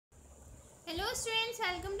Hello students,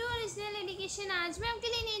 welcome to original education. आज मैं आपके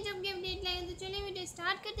लिए नई जॉब की अपडेट लाई हूं, तो चलिए वीडियो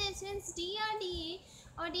स्टार्ट करते हैं। स्टूडेंट्स, DRDA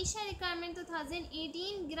ओडिशा रिक्वायरमेंट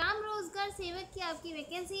 2018 ग्राम रोजगार सेवक की आपकी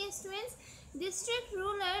वैकेंसी है। Students, district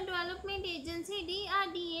rural development agency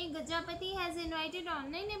DRDA Gajapati has invited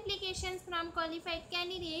online applications from qualified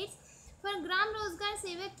candidates for ग्राम रोजगार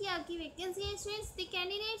सेवक की आपकी वैकेंसी है। Students, the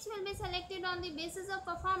candidates will be selected on the basis of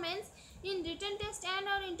performance in written test and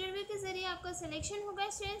और interview के जरिए आपका selection होगा।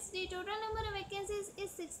 Students, the total number of vacancies is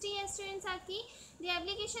 60 है। स्टूडेंट्स, आपकी the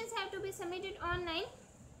applications have to be submitted online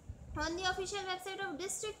on the official website of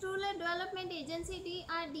district rural development agency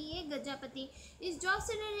DRDA Gajapati. इस job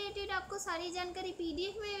से related आपको सारी जानकारी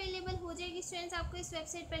PDF में अवेलेबल हो जाएगी। स्टूडेंट्स, आपको इस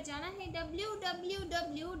वेबसाइट पर जाना है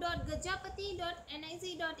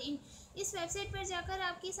www.gajapati.nic.in। इस वेबसाइट पर जाकर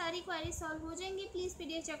आपकी सारी क्वेरी सॉल्व हो जाएंगी। प्लीज़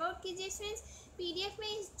PDF चेकआउट कीजिए। स्टूडेंट्स, PDF में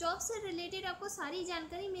इस जॉब से रिलेटेड आपको सारी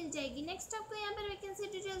जानकारी मिल जाएगी। नेक्स्ट आपको यहाँ पर वैकेंसी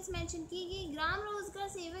डिटेल्स मेंशन की गई। ग्राम रोजगार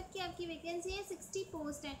सेवक की आपकी वैकेंसी है, 60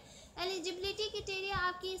 पोस्ट है। एलिजिबिलिटी क्राइटेरिया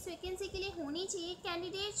आपकी इस वैकेंसी के लिए होनी चाहिए।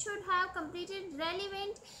 Candidate should have completed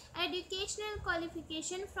relevant educational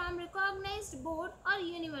qualification from recognised board और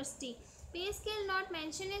यूनिवर्सिटी। पे स्केल नॉट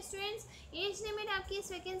मेंशन है। स्टूडेंट्स, एज लिमिट आपकी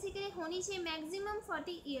इस वैकेंसी के लिए होनी चाहिए मैक्सिमम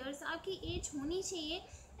 40 ईयर्स आपकी एज होनी चाहिए।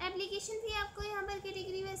 एप्लीकेशन फी आपको यहाँ पर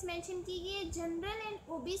कैटेगरी वाइज मेंशन की गई है। जनरल एंड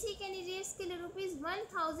OBC कैंडिडेट्स के लिए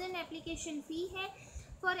 ₹1000 एप्लीकेशन फ़ी है।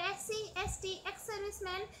 For SC ST ex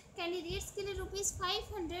serviceman candidates के लिए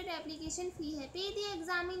 ₹500 एप्लीकेशन फ़ी है। पे दी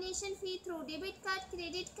examination fee through debit card,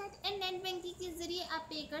 credit card and net banking के जरिए आप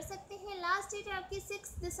पे कर सकते हैं। लास्ट डेट है आपकी 6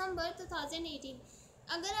 दिसंबर 2018।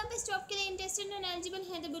 अगर आप इस जॉब के लिए इंटरेस्टेड एंड एलिजिबल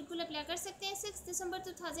हैं तो बिल्कुल अप्लाई कर सकते हैं। 6 दिसंबर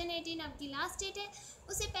 2018 आपकी लास्ट डेट है।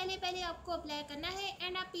 उससे पहले आपको अप्लाई करना है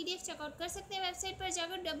एंड आप PDF चेकआउट कर सकते हैं। वेबसाइट पर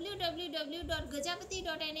जाकर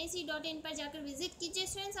www.gajapati.nic.in पर जाकर विजिट कीजिए।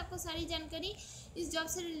 स्टूडेंट्स, आपको सारी जानकारी इस जॉब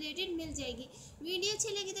से रिलेटेड मिल जाएगी। वीडियो अच्छी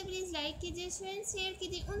लगी तो प्लीज़ लाइक कीजिए। स्टूडेंट्स, शेयर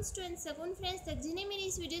कीजिए उन स्टूडेंट्स तक, उन फ्रेंड्स तक जिन्हें मेरी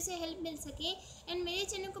इस वीडियो से हेल्प मिल सके। एंड मेरे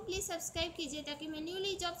चैनल को प्लीज़ सब्सक्राइब कीजिए ताकि मैं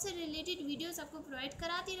न्यूली जॉब से रिलेटेड वीडियोस आपको प्रोवाइड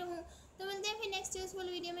कराती रहूँ। तो मिलते हैं फिर नेक्स्ट यूजफुल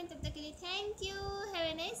वीडियो में। तब तक के लिए thank you. Have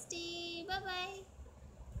a nice day. Bye bye.